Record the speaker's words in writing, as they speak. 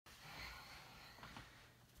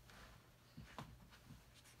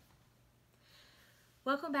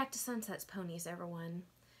Welcome back to Sunset's Ponies, everyone.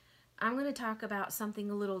 I'm going to talk about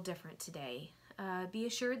something a little different today. Be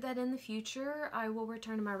assured that in the future I will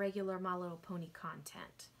return to my regular My Little Pony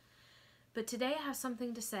content. But today I have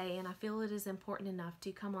something to say, and I feel it is important enough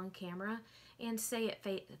to come on camera and say it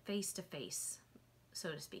face to face,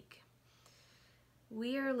 so to speak.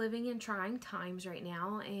 We are living in trying times right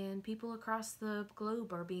now, and people across the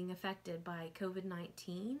globe are being affected by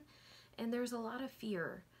COVID-19, and there's a lot of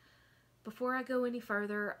fear. Before I go any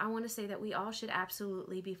further, I want to say that we all should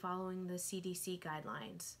absolutely be following the CDC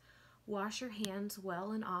guidelines. Wash your hands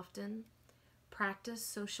well and often. Practice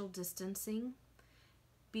social distancing.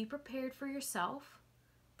 Be prepared for yourself,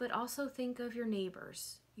 but also think of your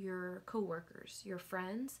neighbors, your coworkers, your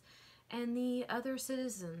friends, and the other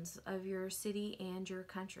citizens of your city and your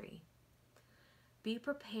country. Be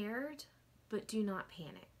prepared, but do not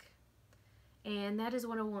panic. And that is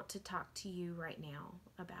what I want to talk to you right now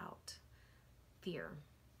about. Fear.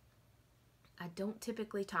 I don't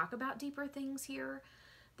typically talk about deeper things here.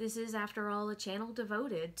 This is, after all, a channel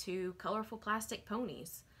devoted to colorful plastic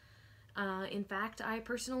ponies. In fact, I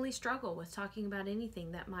personally struggle with talking about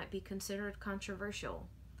anything that might be considered controversial.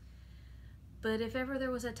 But if ever there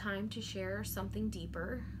was a time to share something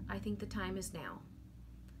deeper, I think the time is now.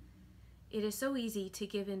 It is so easy to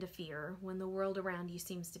give in to fear when the world around you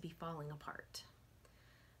seems to be falling apart.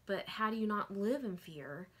 But how do you not live in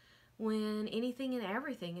fear when anything and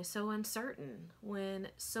everything is so uncertain, when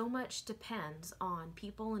so much depends on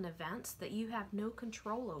people and events that you have no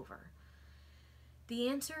control over? The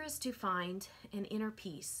answer is to find an inner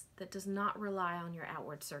peace that does not rely on your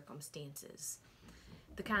outward circumstances.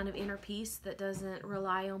 The kind of inner peace that doesn't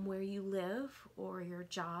rely on where you live, or your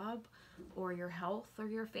job, or your health, or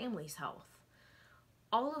your family's health.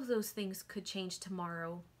 All of those things could change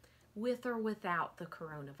tomorrow, with or without the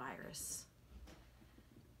coronavirus.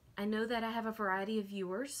 I know that I have a variety of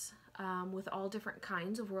viewers with all different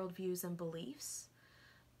kinds of worldviews and beliefs,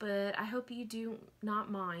 but I hope you do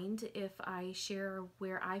not mind if I share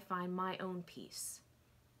where I find my own peace.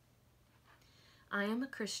 I am a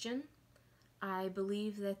Christian. I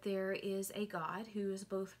believe that there is a God who is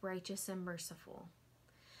both righteous and merciful.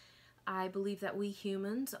 I believe that we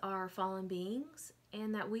humans are fallen beings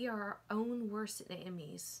and that we are our own worst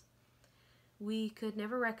enemies. We could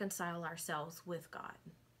never reconcile ourselves with God.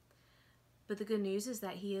 But the good news is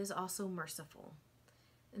that He is also merciful.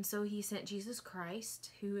 And so He sent Jesus Christ,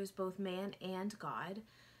 who is both man and God,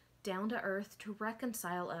 down to earth to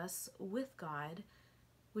reconcile us with God,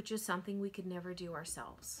 which is something we could never do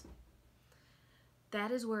ourselves.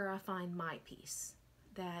 That is where I find my peace,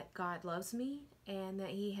 that God loves me and that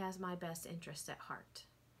He has my best interest at heart.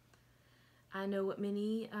 I know what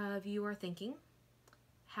many of you are thinking.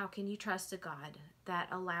 How can you trust a God that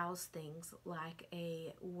allows things like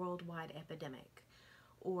a worldwide epidemic,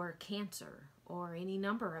 or cancer, or any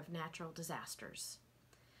number of natural disasters?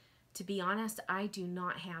 To be honest, I do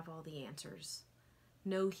not have all the answers.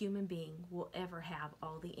 No human being will ever have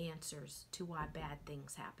all the answers to why bad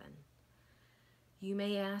things happen. You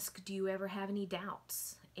may ask, do you ever have any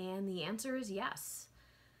doubts? And the answer is yes.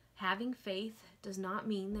 Having faith does not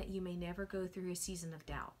mean that you may never go through a season of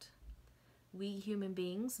doubt. We human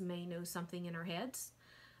beings may know something in our heads,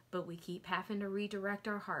 but we keep having to redirect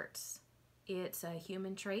our hearts. It's a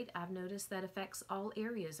human trait I've noticed that affects all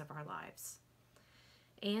areas of our lives.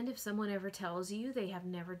 And if someone ever tells you they have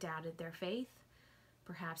never doubted their faith,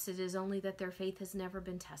 perhaps it is only that their faith has never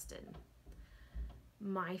been tested.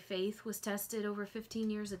 My faith was tested over 15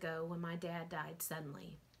 years ago when my dad died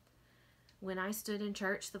suddenly. When I stood in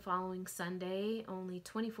church the following Sunday, only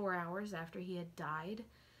 24 hours after he had died,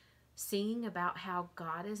 singing about how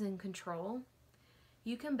God is in control,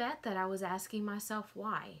 you can bet that I was asking myself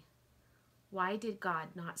why. Why did God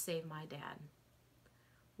not save my dad?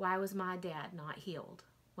 Why was my dad not healed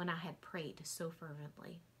when I had prayed so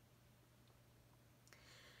fervently?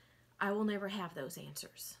 I will never have those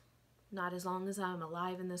answers, not as long as I'm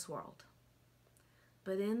alive in this world.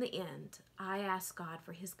 But in the end, I ask God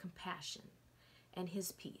for His compassion and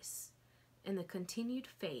His peace and the continued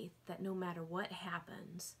faith that no matter what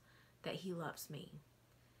happens, that He loves me.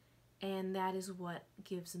 And that is what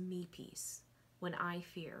gives me peace when I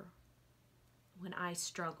fear, when I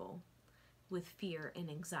struggle with fear and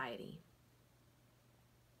anxiety.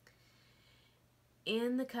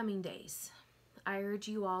 In the coming days, I urge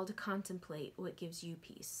you all to contemplate what gives you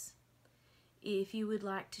peace. If you would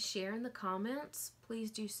like to share in the comments, please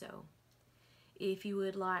do so. If you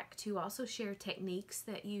would like to also share techniques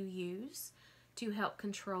that you use to help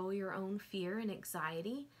control your own fear and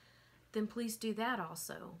anxiety, then please do that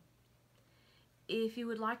also. If you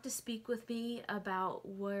would like to speak with me about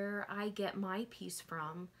where I get my peace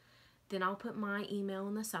from, then I'll put my email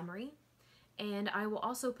in the summary. And I will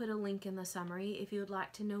also put a link in the summary if you would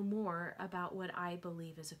like to know more about what I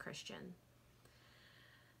believe as a Christian.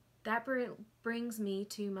 That brings me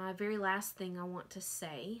to my very last thing I want to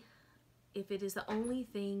say. If it is the only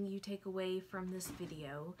thing you take away from this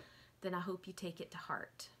video, then I hope you take it to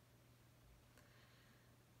heart.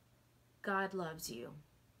 God loves you.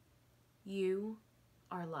 You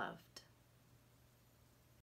are loved.